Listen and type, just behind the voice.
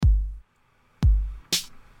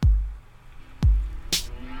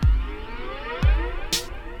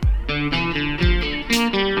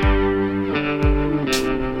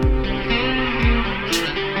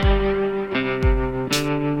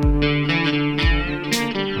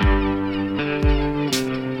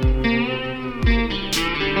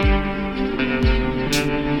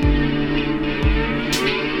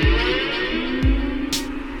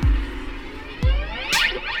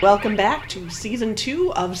Welcome back to season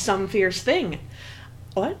 2 of Some Fierce Thing.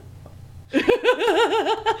 What?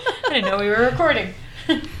 I didn't know we were recording.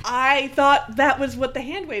 I thought that was what the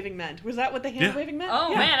hand waving meant. Was that what the hand waving meant? Oh,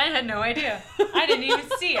 Yeah. man, I had no idea. I didn't even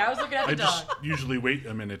see. I was looking at the I dog. just usually wait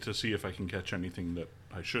a minute to see if I can catch anything that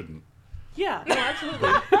I shouldn't. Yeah, no,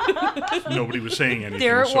 absolutely. Nobody was saying anything.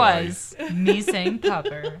 There it so was. Me saying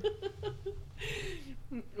pupper.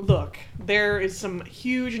 Look, there is some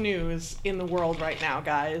huge news in the world right now,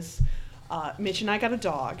 guys. Mitch and I got a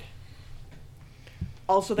dog.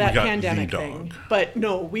 Also that We got pandemic the thing. dog. But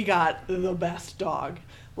no, we got the best dog.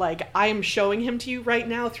 Like, I am showing him to you right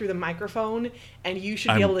now through the microphone, and you should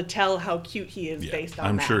be I'm- able to tell how cute he is Yeah, based on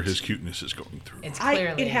I'm that. sure his cuteness is going through. It's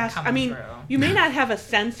clearly coming through. You may not have a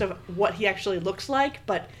sense of what he actually looks like,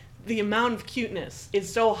 but the amount of cuteness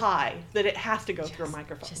is so high that it has to go through a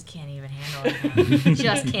microphone. Just can't even handle it.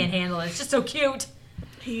 Just can't handle it. It's just so cute.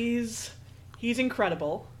 He's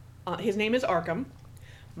incredible. His name is Arkham.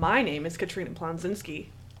 My name is Katrina Plonzinski.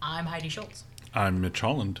 I'm Heidi Schultz. I'm Mitch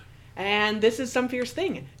Holland. And this is Some Fierce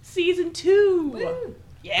Thing, Season 2. Woo.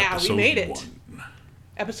 Yeah, Episode we made it. 1.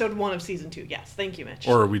 Episode 1 of Season 2. Yes, thank you, Mitch.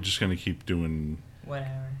 Or are we just going to keep doing...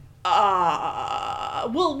 Whatever.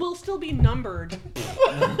 We'll still be numbered.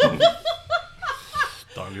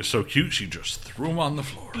 Dog is so cute, she just threw him on the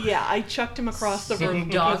floor. Yeah, I chucked him across the room.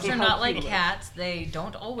 Dogs because are of not how like cute he was. cats. They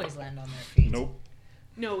don't always land on their feet. Nope.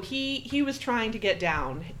 No, he was trying to get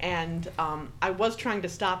down, and I was trying to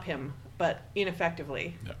stop him, but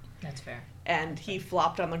ineffectively. Yeah. That's fair. And he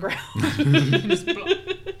flopped on the ground. Just plop.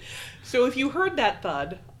 So if you heard that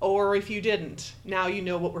thud, or if you didn't, now you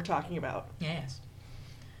know what we're talking about. Yes.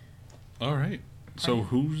 All right. So Right.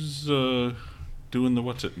 who's doing the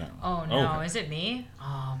what's it now? Oh, no. okay. Is it me?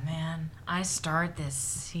 Oh, man. I start this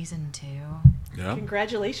season 2. Yeah.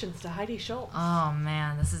 Congratulations to Heidi Schultz. Oh,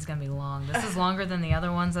 man. This is going to be long. This is longer than the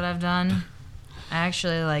other ones that I've done. I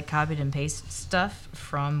actually copied and pasted stuff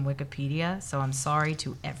from Wikipedia, so I'm sorry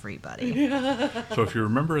to everybody. So if you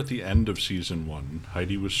remember at the end of season 1,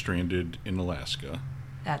 Heidi was stranded in Alaska.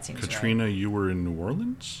 That seems Katrina, you were in New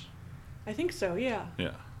Orleans? I think so, yeah.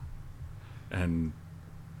 Yeah. And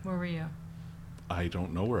right. Where were you? I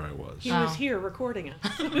don't know where I was. He Oh. was here recording us.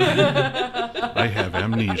 I have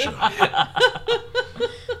amnesia.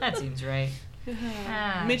 That seems right.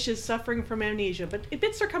 Ah, Mitch is suffering from amnesia, but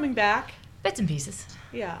bits are coming back. bits and pieces.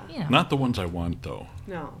 Yeah. You know. Not the ones I want, though.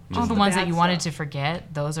 No. All just the ones that bad you wanted to stuff.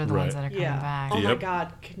 forget, those are the ones Right. that are coming Yeah. back. Oh my Yep.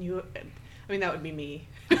 God, can you? I mean, that would be me.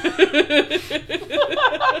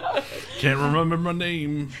 Can't remember my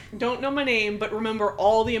name. Don't know my name, but remember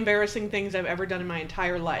all the embarrassing things I've ever done in my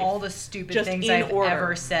entire life. All the stupid Just things in I've order.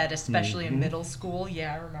 ever said, especially in middle school.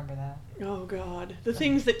 Yeah, I remember that. Oh God, the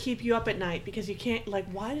things that keep you up at night because you can't. Like,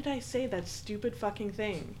 why did I say that stupid fucking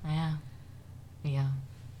thing? Yeah. Yeah.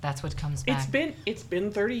 That's what comes back. It's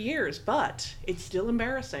been 30 years, but it's still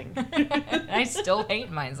embarrassing. I still hate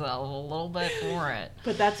myself a little bit for it.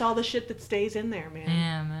 But that's all the shit that stays in there, man.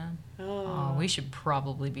 Yeah, man. Oh. Oh, we should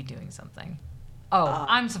probably be doing something. Oh,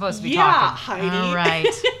 I'm supposed to be yeah, talking. Heidi. All right.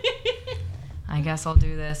 I guess I'll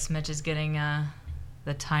do this. Mitch is getting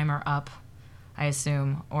the timer up, I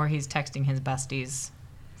assume, or he's texting his besties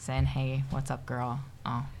saying, "Hey, what's up, girl?"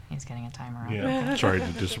 Oh, he's getting a timer up. Yeah. Sorry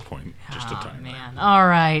to disappoint. Just a Oh, time. man. All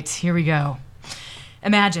right, here we go.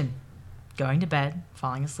 Imagine going to bed,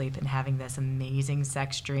 falling asleep, and having this amazing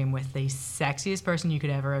sex dream with the sexiest person you could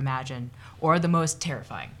ever imagine, or the most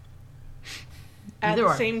terrifying. At Either the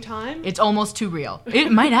or. same time? It's almost too real.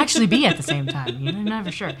 It might actually be at the same time. You're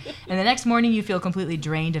never sure. And the next morning, you feel completely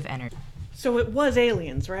drained of energy. So it was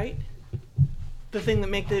aliens, right? The thing that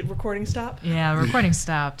make the recording stop? Yeah, the recording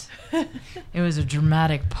stopped. It was a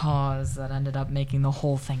dramatic pause that ended up making the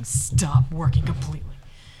whole thing stop working completely.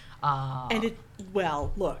 And it,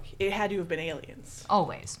 well, look, it had to have been aliens.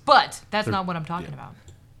 Always. But that's They're- not what I'm talking yeah. about.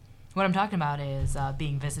 What I'm talking about is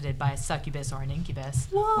being visited by a succubus or an incubus.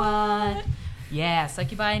 What? Yeah,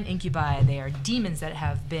 succubi and incubi, they are demons that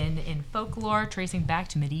have been in folklore tracing back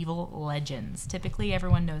to medieval legends. Typically,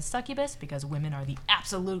 everyone knows succubus because women are the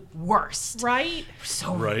absolute worst. Right?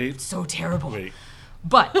 So, Right. so terrible. Wait.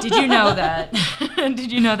 But did you know that did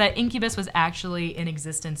you know that incubus was actually in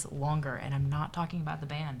existence longer? And I'm not talking about the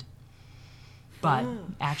band. But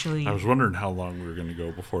actually I was wondering how long we were going to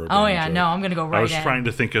go before. Oh yeah, no, I'm gonna go right I was in. trying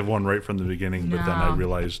to think of one right from the beginning, but then I No.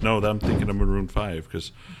 realized, no, I'm thinking of Maroon 5,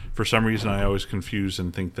 because for some reason I always confuse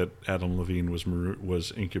and think that Adam Levine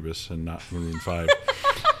was Incubus and not Maroon 5.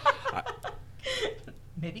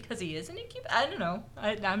 Maybe because he is an incubus. I don't know.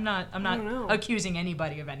 I'm not don't know. accusing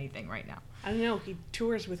anybody of anything right now. I don't know. He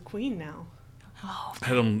tours with Queen now. Oh,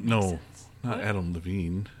 Not Adam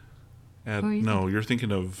Levine. Who are you No, you're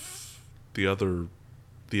thinking of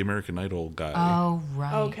the American Idol guy. Oh,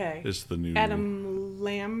 right. Okay. Is the new Adam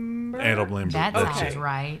Lambert? Adam Lambert. That that's sounds it.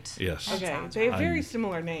 right. Yes. That Okay, sounds they have right. very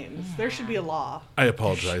similar names. There should be a law. I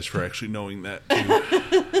apologize for actually knowing that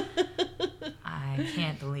too. I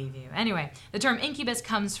can't believe you. Anyway, the term incubus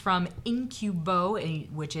comes from incubo,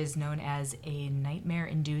 which is known as a nightmare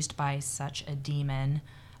induced by such a demon,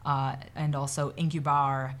 and also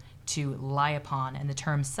incubar, to lie upon. And the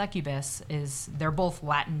term succubus they're both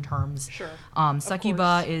Latin terms. Sure.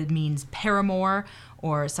 Succuba, course. it means paramour,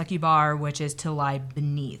 or succubar, which is to lie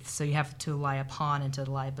beneath. So you have to lie upon and to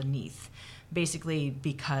lie beneath. Basically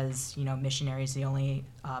because, missionary is the only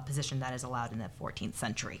position that is allowed in the 14th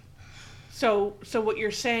century. So what you're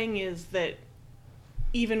saying is that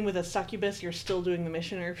even with a succubus, you're still doing the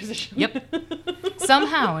missionary position? Yep.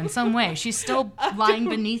 Somehow, in some way, she's still lying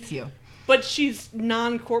beneath you. But she's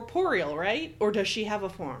non-corporeal, right? Or does she have a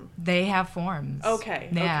form? They have forms. Okay.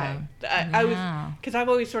 Yeah. Okay. I was, Yeah. because I've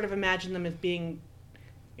always sort of imagined them as being,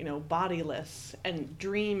 bodiless and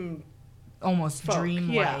dream. Almost Folk,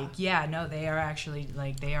 dreamlike. Yeah, no, they are actually,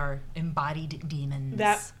 they are embodied demons.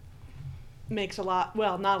 That makes not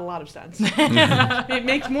a lot of sense. It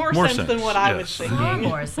makes more sense than what I was yes. thinking. Far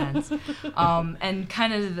more sense. And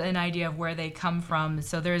kind of an idea of where they come from.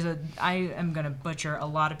 So I am going to butcher a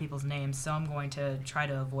lot of people's names, so I'm going to try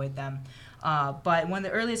to avoid them. But one of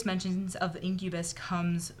the earliest mentions of the incubus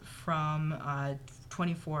comes from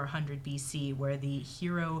 2400 BC, where the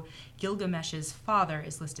hero Gilgamesh's father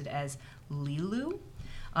is listed as Lilu.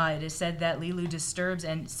 It is said that Lilu disturbs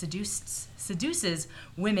and seduces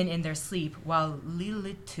women in their sleep, while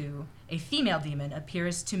Lilitu, a female demon,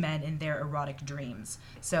 appears to men in their erotic dreams.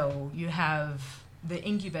 So you have the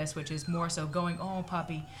incubus, which is more so going, oh,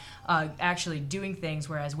 puppy, actually doing things,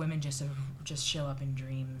 whereas women just show up in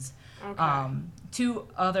dreams. Okay. Two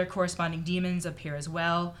other corresponding demons appear as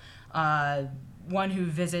well. One who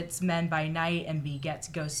visits men by night and begets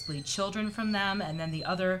ghostly children from them, and then the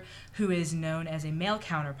other who is known as a male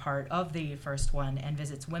counterpart of the first one and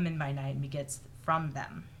visits women by night and begets from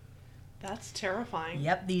them. That's terrifying.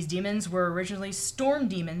 Yep, these demons were originally storm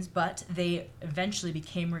demons, but they eventually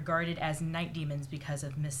became regarded as night demons because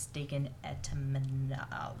of mistaken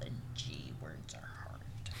etymology. Words are hard.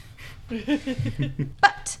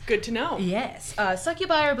 But Good to know. yes,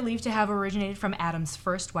 succubi are believed to have originated from Adam's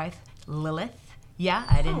first wife, Lilith. Yeah,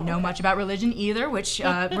 I didn't know much about religion either, which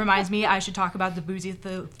reminds me I should talk about the boozy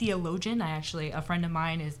theologian. A friend of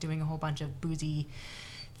mine is doing a whole bunch of boozy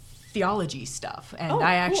theology stuff, and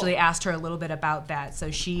I actually asked her a little bit about that.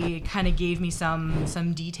 So she kind of gave me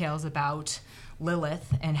some details about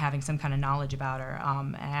Lilith and having some kind of knowledge about her.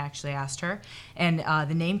 I actually asked her, and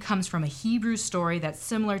the name comes from a Hebrew story that's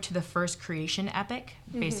similar to the first creation epic.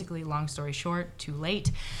 Basically, long story short, too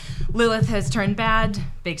late. Lilith has turned bad,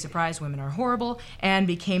 big surprise, women are horrible, and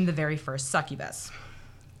became the very first succubus.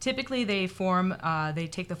 Typically, they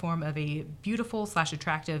take the form of a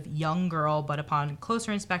beautiful/attractive young girl, but upon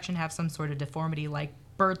closer inspection have some sort of deformity like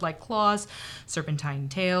bird-like claws, serpentine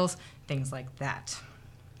tails, things like that.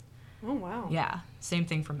 Oh, wow. Yeah, same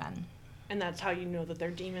thing for men. And that's how you know that they're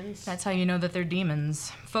demons? That's how you know that they're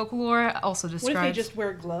demons. Folklore also What describes... if they just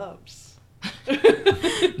wear gloves?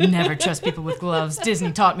 Never trust people with gloves.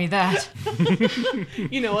 Disney taught me that.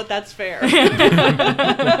 You know what? That's fair.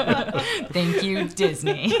 Thank you,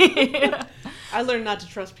 Disney. I learned not to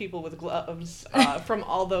trust people with gloves from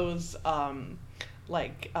all those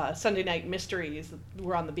Sunday Night Mysteries that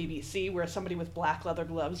were on the BBC, where somebody with black leather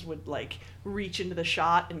gloves would reach into the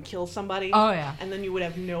shot and kill somebody. Oh, yeah. And then you would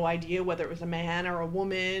have no idea whether it was a man or a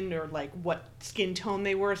woman or what skin tone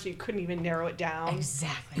they were, so you couldn't even narrow it down.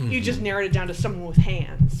 Exactly. You just narrowed it down to someone with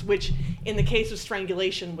hands, which in the case of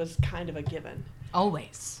strangulation was kind of a given.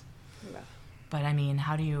 Always. Yeah. But I mean,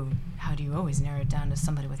 how do you always narrow it down to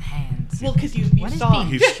somebody with hands? Well, because you What is saw.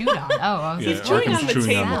 being chewed on? Oh, I was Yeah, He's chewing Arkham's on the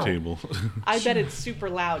chewing on the table. table. I bet it's super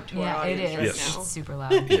loud to our Yeah, it audience is. right Yes. now. It's super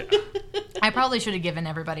loud. Yeah. I probably should have given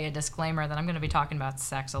everybody a disclaimer that I'm going to be talking about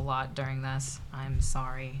sex a lot during this. I'm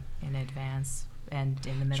sorry in advance and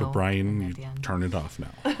in the middle. So Brian, and you at the end. turn it off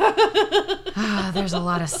now. There's a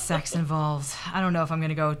lot of sex involved. I don't know if I'm going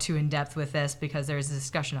to go too in depth with this because there's a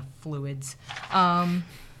discussion of fluids. I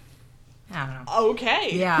don't know. Okay.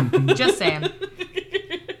 Yeah, just saying.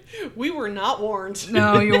 We were not warned.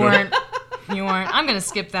 No, you weren't. You weren't. I'm going to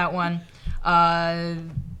skip that one.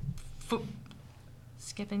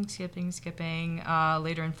 Skipping.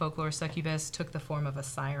 Later in folklore, succubus took the form of a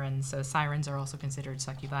siren, so sirens are also considered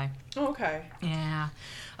succubi. Okay. Yeah.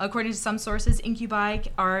 According to some sources, incubi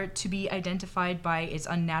are to be identified by its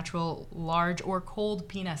unnatural large or cold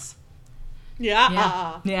penis.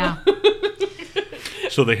 Yeah. Yeah.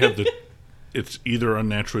 So they have it's either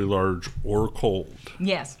unnaturally large or cold.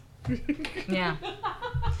 Yes. Yeah.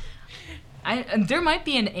 There might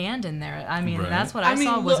be an and in there. I mean, Right. that's what I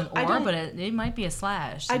saw was look, an or, but it might be a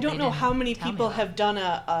slash. I that don't they know didn't how many tell me people about. have done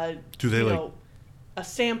a Do they, you like- know, a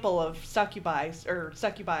sample of succubi,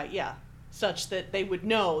 such that they would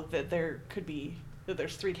know that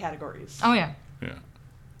there's 3 categories: Oh yeah. Yeah.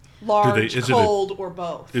 large, is it a- cold, or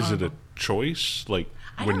both. Is it a choice? Like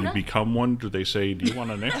I when don't you know. become one, do they say, "Do you want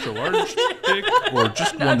an extra large dick or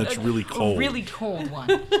just one that's really cold?" A really cold one.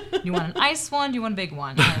 You want an ice one? Do you want a big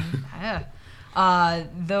one?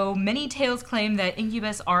 Though many tales claim that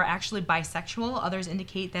incubus are actually bisexual, others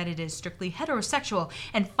indicate that it is strictly heterosexual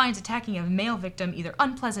and finds attacking a male victim either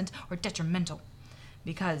unpleasant or detrimental.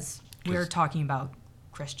 Because we're 'Cause- talking about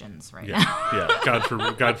Christians right now. Yeah,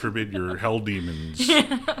 yeah. God forbid your hell demons.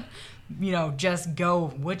 You know, just go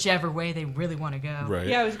whichever way they really want to go. Right.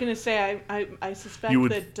 Yeah, I was gonna say I suspect You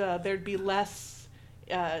would- that there'd be less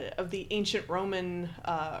of the ancient Roman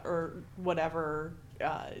or whatever.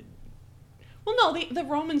 Well, no, the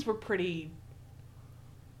Romans were pretty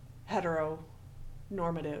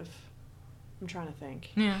heteronormative. I'm trying to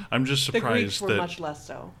think. Yeah. I'm just The Greeks surprised were that much less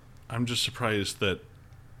so. I'm just surprised that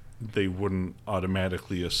they wouldn't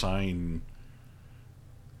automatically assign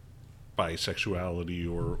bisexuality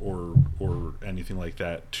or anything like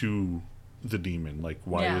that to the demon. Like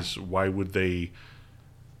why would they,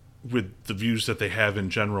 with the views that they have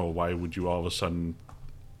in general, why would you all of a sudden,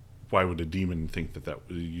 why would a demon think that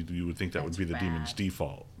you would think that would That's be the demon's bad.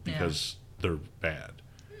 default because they're bad.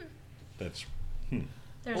 That's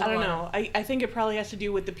There's I a don't lot know. I think it probably has to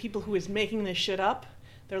do with the people who is making this shit up.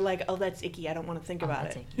 They're like, oh, that's icky. I don't want to think about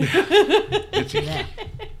that's it. it's Yeah.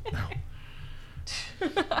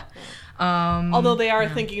 Although they are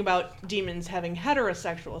thinking about demons having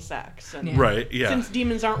heterosexual sex. And Yeah. right. Yeah. since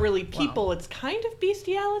demons aren't really people, it's kind of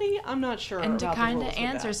bestiality. I'm not sure. And to about the kind of rules with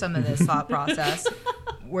answer that. some of this thought process,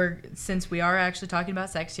 since we are actually talking about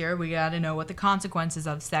sex here, we got to know what the consequences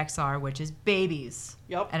of sex are, which is babies.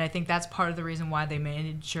 Yep. And I think that's part of the reason why they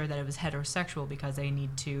made sure that it was heterosexual, because they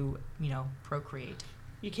need to, procreate.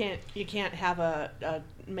 You can't have a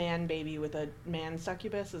man baby with a man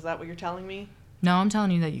succubus. Is that what you're telling me? No, I'm telling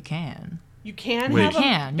you that you can. You can Wait. have You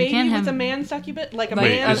can. a You baby can with have- a man succubus, like a Like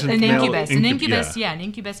man. isn't an male incubus. yeah. An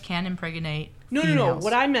incubus can impregnate No. females.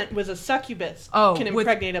 What I meant was a succubus Oh, can with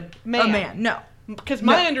impregnate a man. A man, no. Because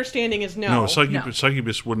my No. understanding is No, No.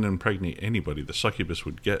 succubus wouldn't impregnate anybody. The succubus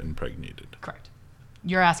would get impregnated. Correct.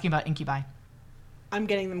 You're asking about incubi. I'm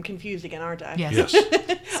getting them confused again, aren't I? Yes.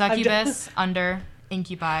 Yes. Succubus under,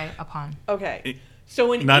 incubi upon. Okay.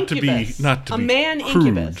 So an not incubus, to be a man crude,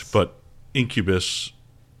 incubus. but incubus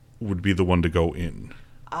would be the one to go in.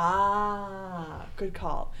 Ah, good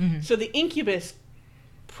call. Mm-hmm. So the incubus,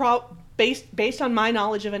 based on my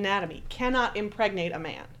knowledge of anatomy, cannot impregnate a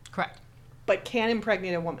man, Correct. but can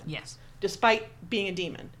impregnate a woman, Yes. despite being a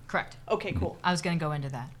demon. Correct. Okay, cool. I was going to go into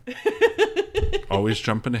that. Always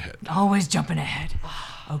jumping ahead. Always jumping ahead.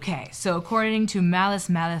 Okay, so according to Malleus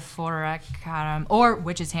Maleficarum, or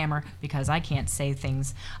Witch's Hammer, because I can't say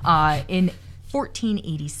things, in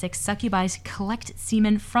 1486, succubi collect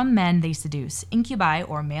semen from men they seduce. Incubi,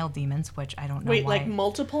 or male demons, which I don't know Wait, why. like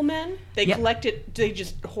multiple men? They Yep. collect it, they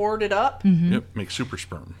just hoard it up? Mm-hmm. Yep, make super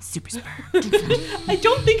sperm. Super sperm. I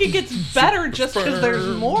don't think it gets better just because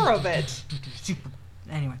there's more of it.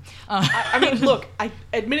 Anyway. I mean, look,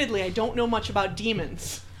 admittedly, I don't know much about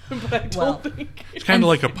demons, but I don't Well, think... It's kind of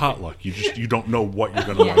like a potluck. You don't know what you're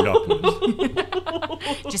going to wind up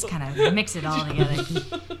with. Just kind of mix it all together.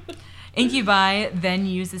 Incubi then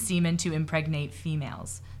use the semen to impregnate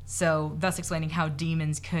females. So, thus explaining how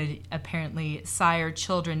demons could apparently sire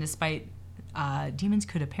children despite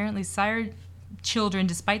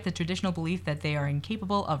the traditional belief that they are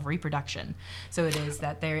incapable of reproduction. So it is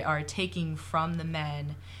that they are taking from the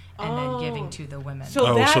men and then giving to the women. So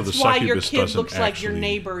Oh, that's so the why your succubus kid doesn't looks like your actually-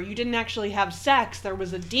 neighbor. You didn't actually have sex. There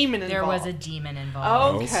was a demon involved. there was a demon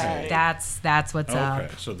involved. Okay. That's what's Okay,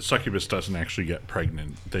 up. so the succubus doesn't actually get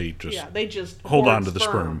pregnant. They just Yeah, they just hold hoard on to the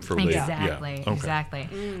sperm for later. Exactly, Yeah. Okay. exactly.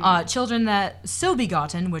 Children that so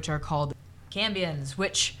begotten, which are called cambions,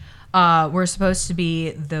 which were supposed to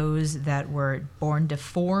be those that were born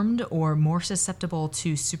deformed or more susceptible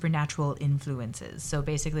to supernatural influences. So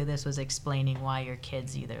basically this was explaining why your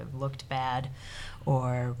kids either looked bad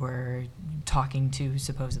or were talking to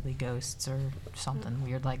supposedly ghosts or something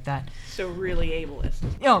weird like that. So really ableist.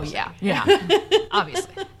 Oh, yeah, yeah.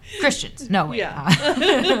 Obviously. Christians. No, wait.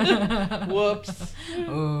 Yeah. Whoops.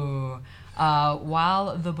 Ooh.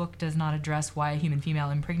 While the book does not address why a human female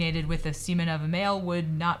impregnated with the semen of a male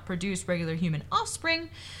would not produce regular human offspring,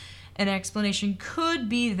 an explanation could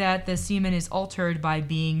be that the semen is altered by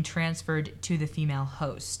being transferred to the female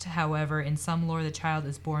host. However, in some lore, the child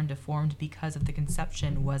is born deformed because of the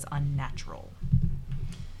conception was unnatural.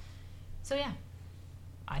 So yeah.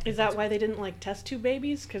 Is that why they didn't like test tube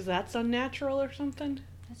babies? Because that's unnatural or something?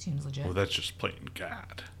 That seems legit. Well, that's just playing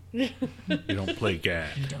God. You don't play God.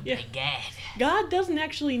 You don't play God. God doesn't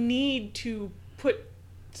actually need to put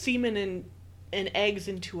semen and eggs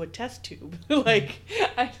into a test tube. Like,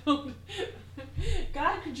 I don't...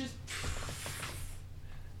 God could just...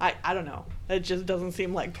 I don't know. It just doesn't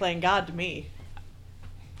seem like playing God to me.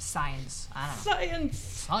 Science. I don't know.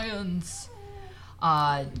 Science.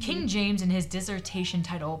 King James in his dissertation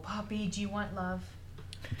titled Puppy, Do You Want Love?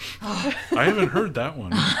 I haven't heard that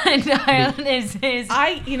one.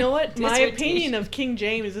 You know what? My opinion of King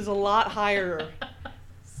James is a lot higher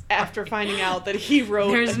after finding out that he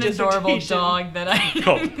wrote There's an adorable dog that I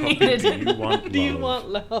needed. Do you want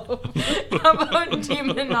love? How about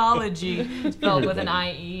demonology? Spelled with an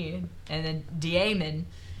I-E. And then daemon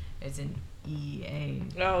is an E-A.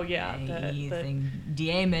 Oh, yeah.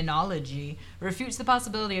 Demonology refutes the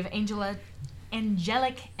possibility of angelic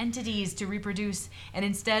entities to reproduce, and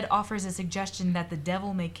instead offers a suggestion that the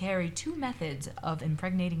devil may carry two methods of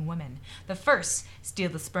impregnating women. The first, steal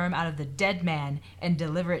the sperm out of the dead man and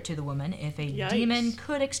deliver it to the woman. If a demon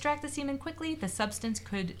could extract the semen quickly, the substance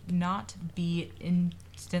could not be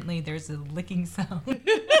instantly. There's a licking sound.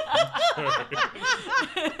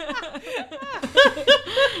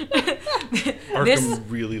 Arkham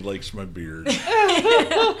really likes my beard.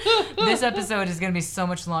 This episode is going to be so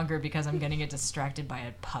much longer because I'm going to get distracted by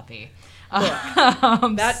a puppy.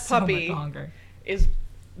 That puppy is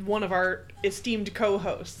one of our esteemed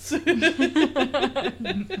co-hosts.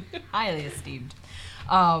 Highly esteemed.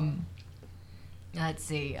 Let's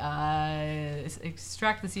see.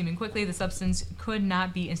 Extract the semen quickly. The substance could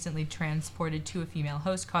not be instantly transported to a female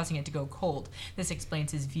host, causing it to go cold. This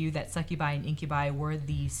explains his view that succubi and incubi were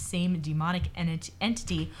the same demonic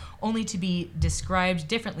entity, only to be described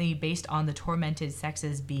differently based on the tormented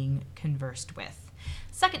sexes being conversed with.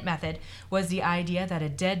 Second method was the idea that a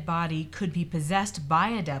dead body could be possessed by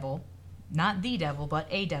a devil, not the devil, but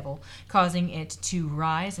a devil, causing it to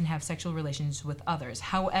rise and have sexual relations with others.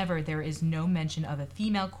 However, there is no mention of a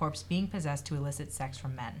female corpse being possessed to elicit sex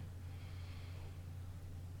from men.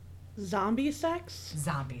 Zombie sex?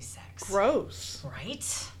 Zombie sex. Gross.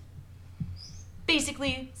 Right?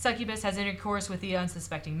 Basically, succubus has intercourse with the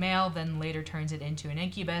unsuspecting male, then later turns into an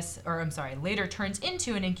incubus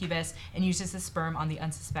and uses the sperm on the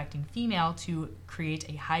unsuspecting female to create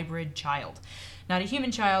a hybrid child. Not a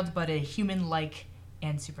human child, but a human-like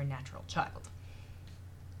and supernatural child.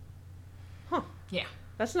 Huh. Yeah.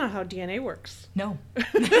 That's not how DNA works. No.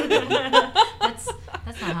 That's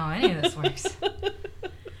not how any of this works.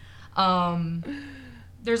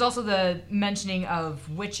 There's also the mentioning of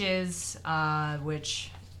witches,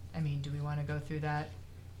 which, I mean, do we want to go through that?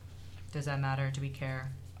 Does that matter? Do we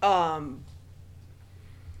care?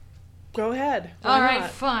 Go ahead. All right,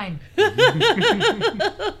 fine.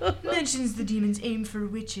 Mentions the demons aim for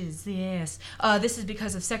witches, yes. This is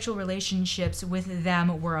because of sexual relationships with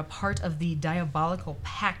them were a part of the diabolical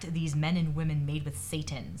pact these men and women made with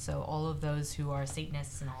Satan. So all of those who are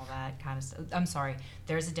Satanists and all that kind of stuff. I'm sorry,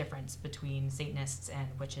 there's a difference between Satanists and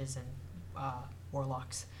witches and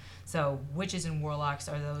warlocks. So witches and warlocks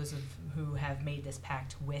are those who have made this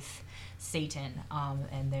pact with Satan,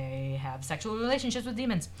 and they have sexual relationships with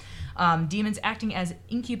demons. Demons acting as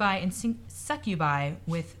incubi and succubi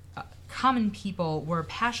with common people were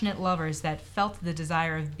passionate lovers that felt the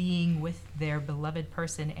desire of being with their beloved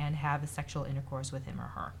person and have sexual intercourse with him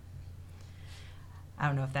or her. I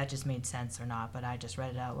don't know if that just made sense or not, but I just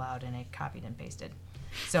read it out loud and it copied and pasted.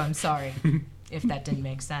 So I'm sorry if that didn't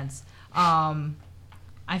make sense.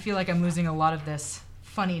 I feel like I'm losing a lot of this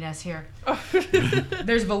funniness here.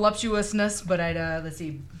 There's voluptuousness, but let's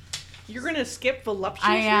see. You're going to skip voluptuousness?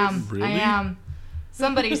 I am. Really? I am.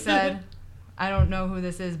 Somebody said, I don't know who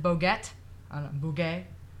this is, Boguet, I don't know, Bouguet,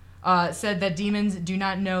 said that demons do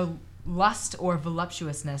not know lust or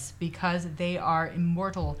voluptuousness because they are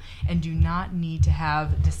immortal and do not need to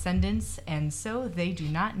have descendants, and so they do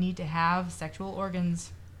not need to have sexual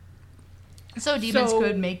organs. So demons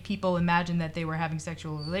could make people imagine that they were having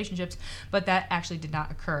sexual relationships, but that actually did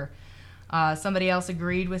not occur. Somebody else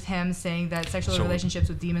agreed with him, saying that sexual relationships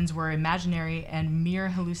with demons were imaginary and mere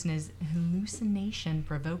hallucination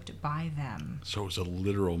provoked by them. So it was a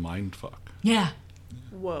literal mind fuck.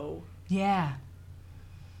 Whoa. Yeah.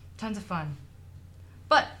 Tons of fun.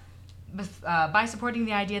 But by supporting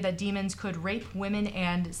the idea that demons could rape women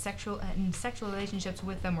and sexual relationships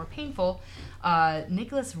with them were painful,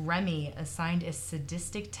 Nicholas Remy assigned a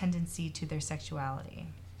sadistic tendency to their sexuality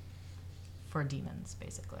for demons,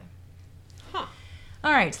 basically. Huh.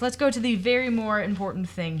 All right, so let's go to the very more important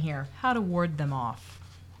thing here, how to ward them off.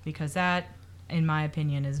 Because that, in my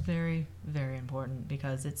opinion, is very, very important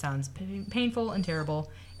because it sounds painful and terrible,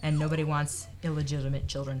 and nobody wants illegitimate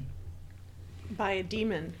children. By a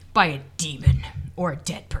demon. By a demon or a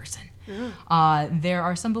dead person. There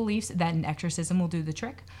are some beliefs that an exorcism will do the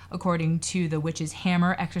trick. According to the witch's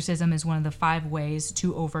hammer, exorcism is one of the 5 ways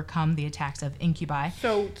to overcome the attacks of incubi.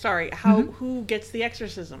 So, sorry, who gets the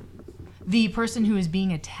exorcism? The person who is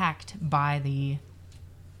being attacked by the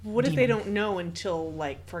What if demon. they don't know until,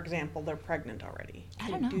 like, for example, they're pregnant already? I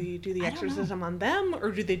don't know. Do you do the I don't know. exorcism on them,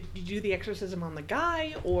 or do you do the exorcism on the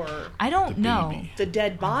guy, or I don't The know. baby. the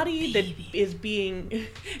dead body that baby. is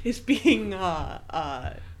being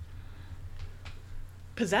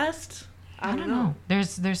possessed? I don't know.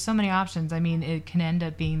 There's so many options. I mean, it can end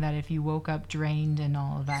up being that if you woke up drained and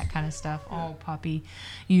all of that kind of stuff, oh puppy,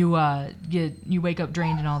 you wake up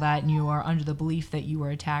drained and all that, and you are under the belief that you were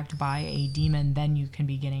attacked by a demon, then you can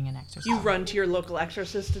be getting an exorcism. You run to your local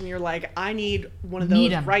exorcist and you're like, I need one of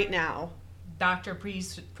Need those 'em. right now. Doctor,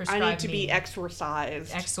 please prescribe I need to me be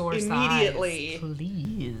exorcised immediately, immediately.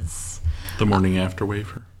 please. The morning after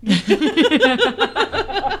wafer.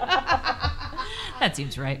 That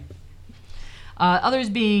seems right. Others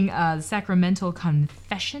being the sacramental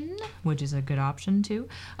confession, which is a good option too,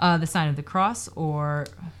 the sign of the cross, or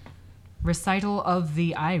recital of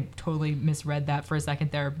the, I totally misread that for a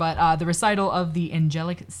second there, but the recital of the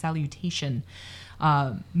angelic salutation,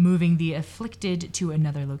 moving the afflicted to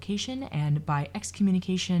another location, and by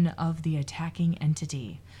excommunication of the attacking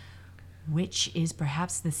entity, which is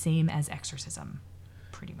perhaps the same as exorcism,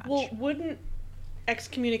 pretty much. Well, wouldn't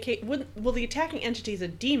the attacking entity is a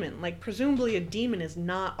demon. Like, presumably a demon is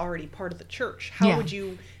not already part of the church. How Yeah. would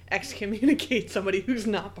you excommunicate somebody who's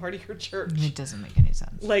not part of your church? It doesn't make any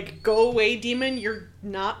sense. Like, go away, demon, you're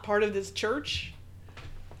not part of this church?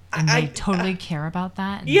 And they totally care about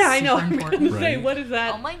that. And Yeah, it's I know. super I'm going important. to say, Right. what is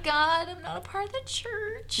that? Oh my god, I'm not a part of the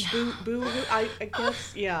church. Boo. I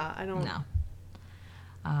guess, yeah, I don't... No.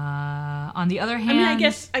 On the other hand, I mean,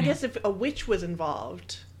 I guess if a witch was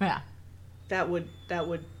involved, yeah, that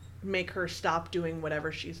would make her stop doing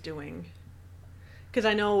whatever she's doing. Because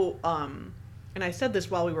I know, and I said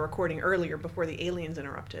this while we were recording earlier before the aliens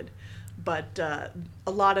interrupted, but a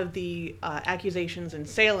lot of the accusations in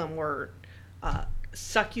Salem were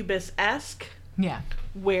succubus-esque, yeah,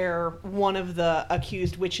 where one of the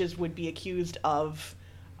accused witches would be accused of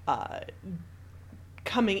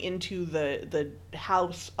coming into the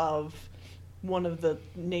house of one of the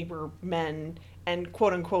neighbor men and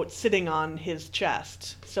quote unquote sitting on his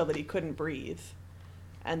chest so that he couldn't breathe,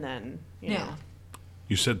 and then you know.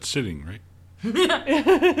 You said sitting, right?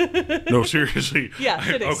 No, seriously. Yeah,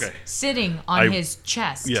 sitting. Okay. sitting on his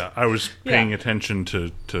chest. Yeah, I was paying Yeah. attention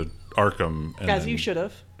to Arkham. And As then you should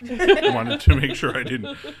have. wanted to make sure I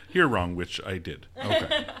didn't hear wrong, which I did.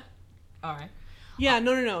 Okay. All right. Yeah,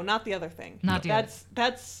 no, not the other thing. Not the other.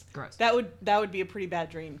 That's Gross. That would be a pretty bad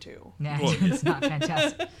dream too. Yeah, Well, it's not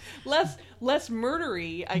fantastic. Less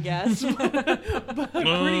murdery, I guess, but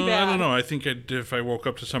pretty bad. I don't know. I think if I woke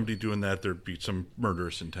up to somebody doing that, there'd be some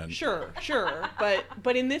murderous intent. Sure,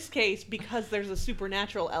 but in this case, because there's a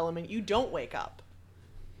supernatural element, you don't wake up.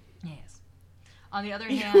 Yes. On the other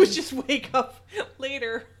You hand, would just wake up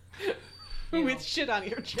later Ew. with shit on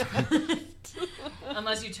your chest.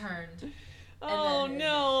 unless you turned. Oh then-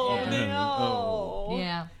 no, Yeah. no. Oh.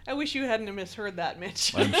 Yeah. I wish you hadn't misheard that,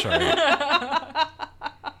 Mitch. I'm sorry.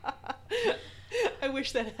 I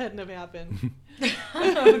wish that hadn't have happened.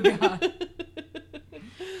 Oh god.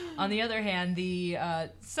 On the other hand, the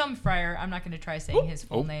some friar, I'm not going to try saying his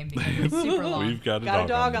full name because it's super long. We've got a Got a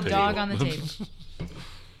dog, dog on on the the table. table.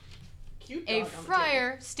 Cute A dog on the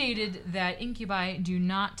friar stated that incubi do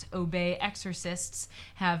not obey exorcists,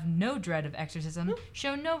 have no dread of exorcism,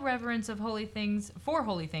 show no reverence of holy things for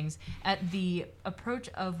holy things, at the approach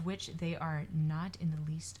of which they are not in the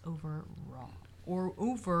least overwrought or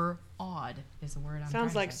overawed is the word I'm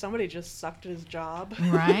Sounds trying like to say. somebody just sucked at his job.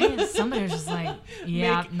 Right? Somebody was just like,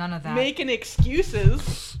 yeah, none of that. Making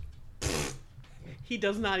excuses. He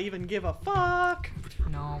does not even give a fuck.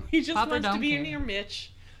 No. He just Papa wants to don't be care. near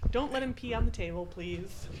Mitch. Don't let him pee on the table,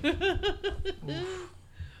 please. Ooh,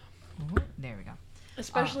 there we go.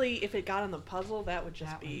 Especially if it got on the puzzle, that would just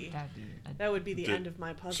That'd be a- that would be the Did- end of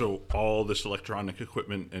my puzzle. So all this electronic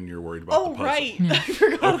equipment, and you're worried about the Oh puzzle. right, Yeah. I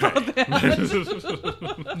forgot about that.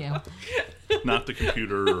 Okay. yeah. Not not the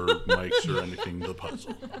computer or mics or anything, the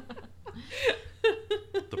puzzle.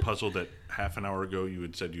 The puzzle that half an hour ago you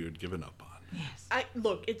had said you had given up on. Yes.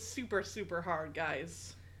 Look, it's super, super hard,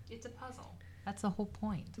 guys. It's a puzzle. That's the whole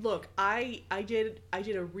point. Look, I did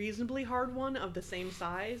a reasonably hard one of the same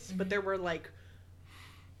size, but there were like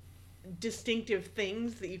distinctive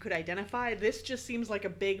things that you could identify. This just seems like a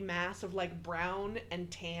big mass of like brown and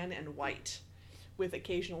tan and white with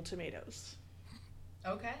occasional tomatoes.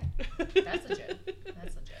 Okay. That's legit.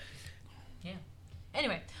 Yeah.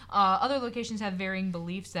 Anyway, other locations have varying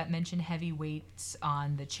beliefs that mention heavy weights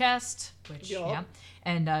on the chest, which, yeah,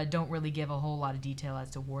 and don't really give a whole lot of detail as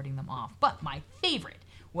to warding them off. But my favorite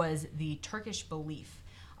was the Turkish belief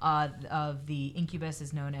of the incubus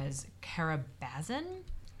is known as Karabazan.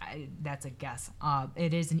 That's a guess.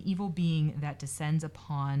 It is an evil being that descends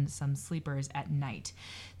upon some sleepers at night.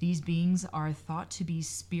 These beings are thought to be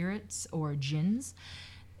spirits or jinns.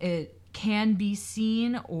 It can be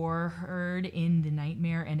seen or heard in the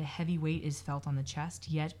nightmare, and a heavy weight is felt on the chest,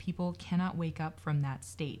 yet people cannot wake up from that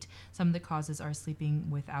state. Some of the causes are sleeping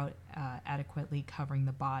without adequately covering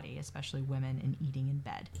the body, especially women, and eating in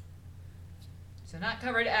bed. So not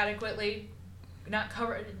covered adequately, not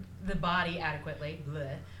covered the body adequately,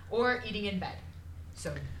 bleh, or eating in bed.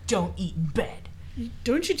 So don't eat in bed.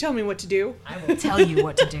 Don't you tell me what to do. I will tell you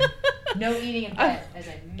what to do. No eating in bed as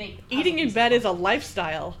I make Eating in bed is a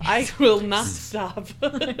lifestyle. I will not stop.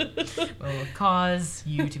 will cause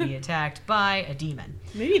you to be attacked by a demon.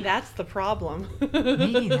 Maybe that's the problem.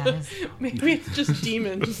 Maybe that is. Maybe it's just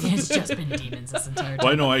demons. It's just been demons this entire time.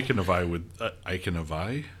 Well, I know I can avie with I can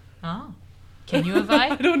avie. Oh, can you avie?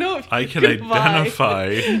 I don't know if you I can identify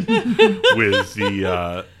with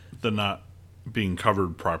the not being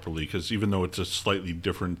covered properly, because even though it's a slightly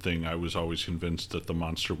different thing, I was always convinced that the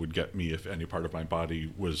monster would get me if any part of my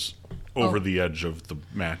body was over the edge of the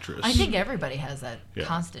mattress. I think everybody has that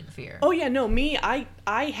constant fear. Oh yeah, no, me, I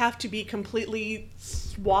have to be completely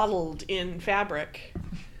swaddled in fabric.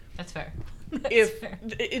 That's fair.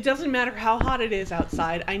 It doesn't matter how hot it is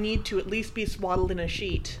outside, I need to at least be swaddled in a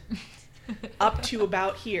sheet. Up to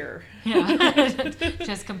about here. Yeah.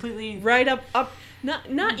 Just completely right up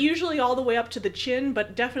not usually all the way up to the chin,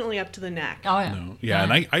 but definitely up to the neck. Oh yeah. No. Yeah,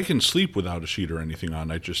 and I can sleep without a sheet or anything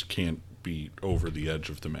on. I just can't be over the edge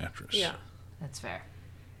of the mattress. Yeah. That's fair.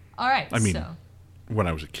 All right. I mean, when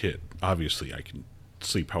I was a kid, obviously I can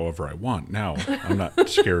sleep however I want. Now, I'm not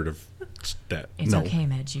scared of that. It's okay,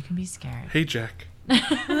 Mitch. You can be scared. Hey, Jack.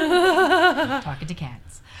 Talking to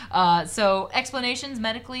cats. So explanations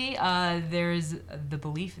medically, there's the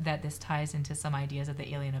belief that this ties into some ideas of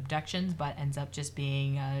the alien abductions, but ends up just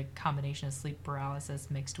being a combination of sleep paralysis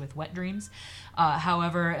mixed with wet dreams.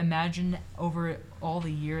 However, imagine over all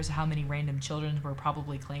the years how many random children were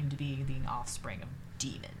probably claimed to be the offspring of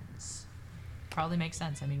demons. Probably makes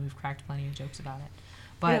sense. I mean, we've cracked plenty of jokes about it.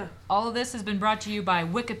 But all of this has been brought to you by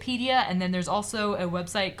Wikipedia, and then there's also a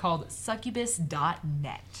website called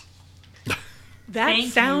succubus.net. That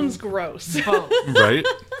sounds gross. Both. Right?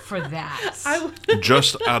 For that.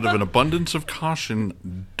 Just out of an abundance of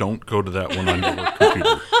caution, don't go to that one on your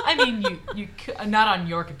computer. I mean, you not on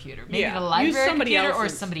your computer. Maybe the library computer or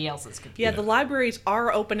somebody else's computer. Yeah, the libraries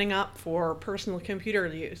are opening up for personal computer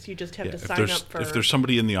use. You just have to sign up for if there's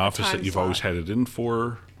somebody in the office that you've always had it in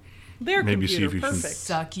for, their maybe computer, see if you perfect.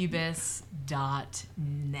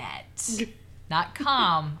 Succubus.net. Not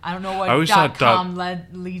 .com. I don't know what .com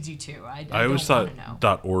leads you to. I always thought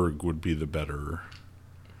 .org would be the better,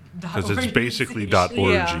 because it's basically .org.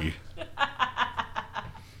 Yeah.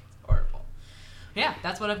 Horrible. Yeah,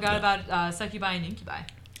 that's what I've got about succubi and incubi.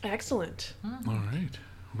 Excellent. All right.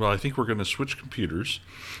 Well, I think we're going to switch computers.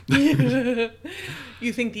 You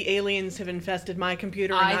think the aliens have infested my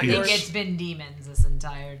computer and not yours? I think it's been demons this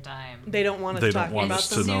entire time. They don't want us talking about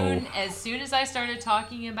them. As soon as I started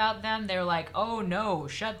talking about them, they're like, oh no,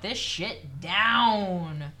 shut this shit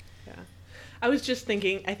down. Yeah. I was just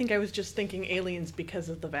thinking aliens because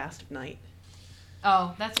of the Vast of Night.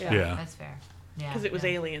 Oh, that's fair. Yeah. That's fair. Yeah. Because it was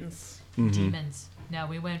aliens. Mm-hmm. Demons. No,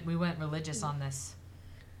 we went religious on this.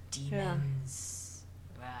 Demons.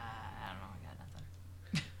 I don't know. I got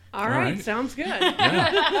nothing. All right. Sounds good.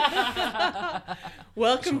 Yeah.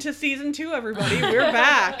 Welcome to season 2, everybody. We're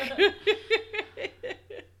back.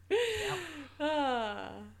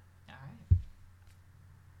 All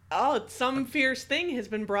right. Some Fierce Thing has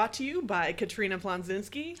been brought to you by Katrina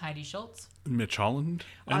Plonzinski, Heidi Schultz, Mitch Holland,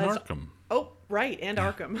 and Arkham. Oh, right, and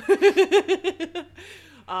Arkham.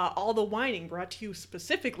 All the Whining brought to you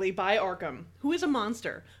specifically by Arkham, who is a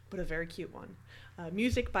monster, but a very cute one.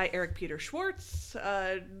 Music by Eric Peter Schwartz,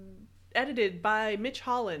 edited by Mitch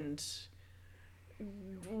Holland.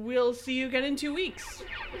 we'll see you again in 2 weeks.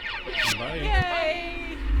 Bye.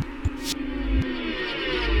 Yay!